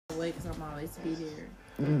Wait, because I'm always be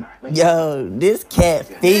there. Yo, this cat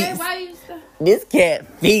feet. Hey, why you This cat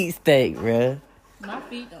feet stink, bruh. My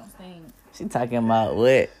feet don't stink. She talking about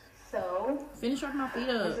what? So, Finish wrapping my feet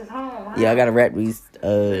up. this is home. Wow. Yeah, I gotta wrap these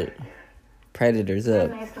predators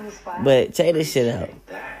up. Nice little spot. But check this shit out.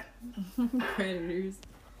 Predators.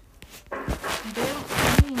 They don't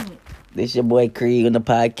stink. This your boy Creed on the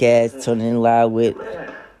podcast, tuning in live with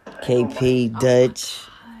KP Dutch.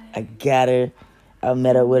 I got her. I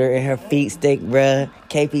met up with her and her feet stink, bruh.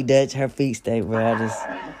 KP Dutch, her feet stink, bruh.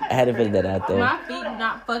 I had to put that out there. My feet do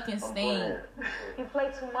not fucking stink. You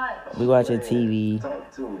play too much. We watching TV.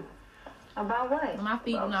 Talk to me. About what? My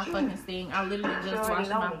feet do not fucking stink. I literally just washed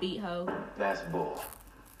my feet, ho. That's bull.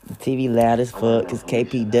 TV loud as fuck, cause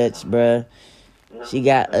KP Dutch, bruh. She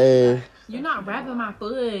got, You're not wrapping my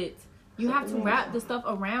foot. You have to wrap the stuff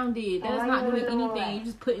around it. That is not doing anything. You're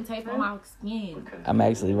just putting tape on my skin. I'm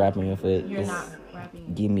actually wrapping your foot. You're Just not wrapping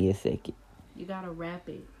it. give me a second. You gotta wrap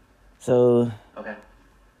it. So, Okay.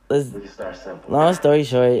 let's, We can start simple. long story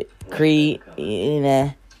short, Creed, you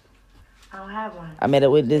know, I don't have one. I met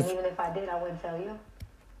up with And this, even if I did, I wouldn't tell you.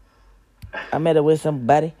 I met up with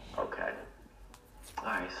somebody. Okay. All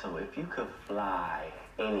right. So if you could fly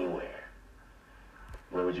anywhere,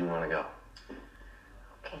 where would you want to go?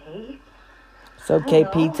 Okay. So,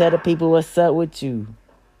 KP, tell the people what's up with you.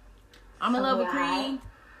 I'm in love with Somewhere Creed.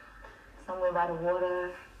 Somewhere by the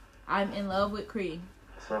water. I'm in love with Creed.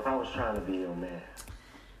 So if I was trying to be your man.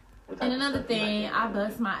 what type And of another stuff you thing, like I to do?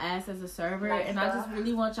 bust my ass as a server, and I just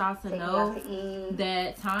really want y'all to Take you know out to eat.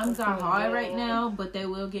 that times are hard right now, but they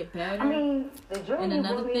will get better. I mean, the jewelry And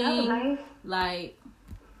another will be up thing, nice. like,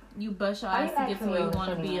 you bust your Why ass you to get to asking where me you all want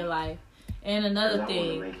to the be time? in life. And another Because I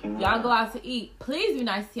wanna make you thing, y'all mine. go out to eat. Please be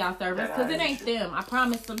nice to y'all servers, That because it I ain't should. them. I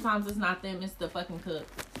promise sometimes it's not them, it's the fucking cook.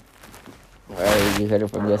 Alright, you heard it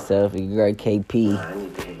from yourself. Your girl KP. I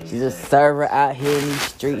need to hear you She's a say, server out here in these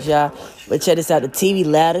streets, y'all. But check this out, the TV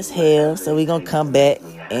loud as hell, so we gonna come back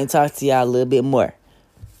and talk to y'all a little bit more.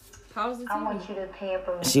 Pause the I want TV. you to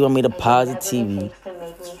pamper me. She want me to and do pause the whatever TV. It takes to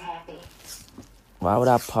make me happy. Why would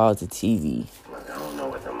I pause the TV? Look, I don't know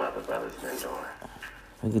what them other brothers been doing.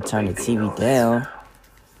 We could turn the TV down.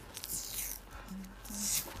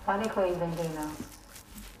 Why they call you Benzino?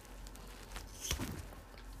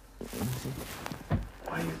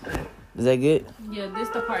 Why you think? Is that good? Yeah, this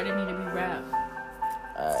the part that need to be wrapped.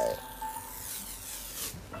 Alright.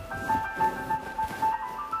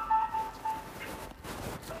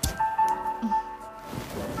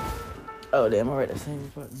 Oh, damn, I read the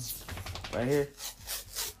same button. Right here.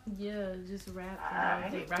 Yeah, just wrap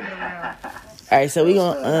it around. Alright, so we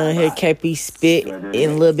gonna hear KP spit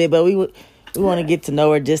in a little bit, but we want to get to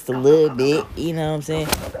know her just a little bit. You know what I'm saying?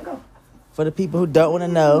 For the people who don't want to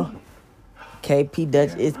know, KP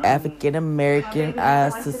Dutch is African American, I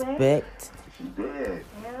suspect. She did.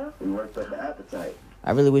 Yeah. We worked up the appetite.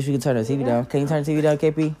 I really wish we could turn the TV down. Can you turn the TV down,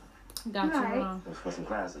 KP? Got you Alright. wrong. That's for some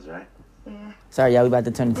classes, right? Yeah. Sorry, y'all, we about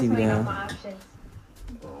to turn the Just TV weighing out down. my options.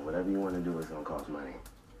 Well, whatever you want to do is going to cost money.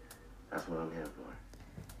 That's what I'm here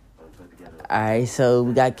for. I'm put together. Alright, so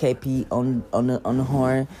we got KP on the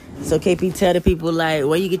horn. So KP, tell the people like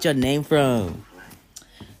where you get your name from.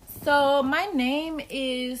 So my name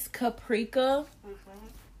is Caprica,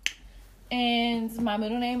 and my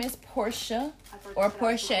middle name is Portia or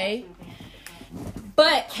Porsche.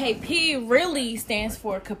 But KP really stands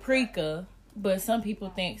for Caprica, but some people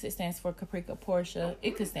think it stands for Caprica Portia.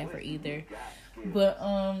 It could stand for either. But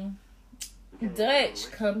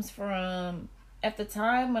Dutch comes from, at the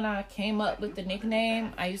time when I came up with the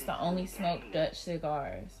nickname, I used to only smoke Dutch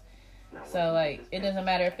cigars. So, like, it doesn't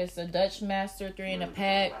matter if it's a Dutch Master 3 in a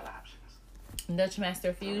pack, Dutch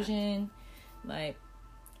Master Fusion, like,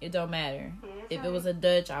 it don't matter. If it was a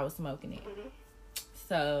Dutch, I was smoking it.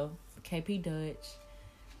 So, KP Dutch.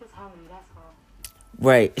 Just hungry, that's all.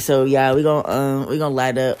 Right. So yeah, we gonna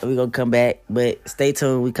light up. We gonna come back, but stay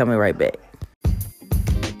tuned. We coming right back.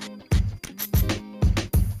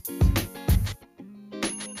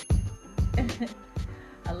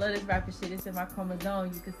 I love this rapper shit. It's in my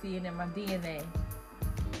chromosome. You can see it in my DNA.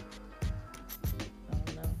 I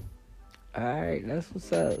don't know. All right, that's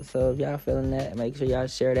what's up. So if y'all feeling that, make sure y'all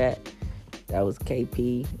share that. That was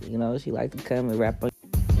KP. You know, she like to come and rap on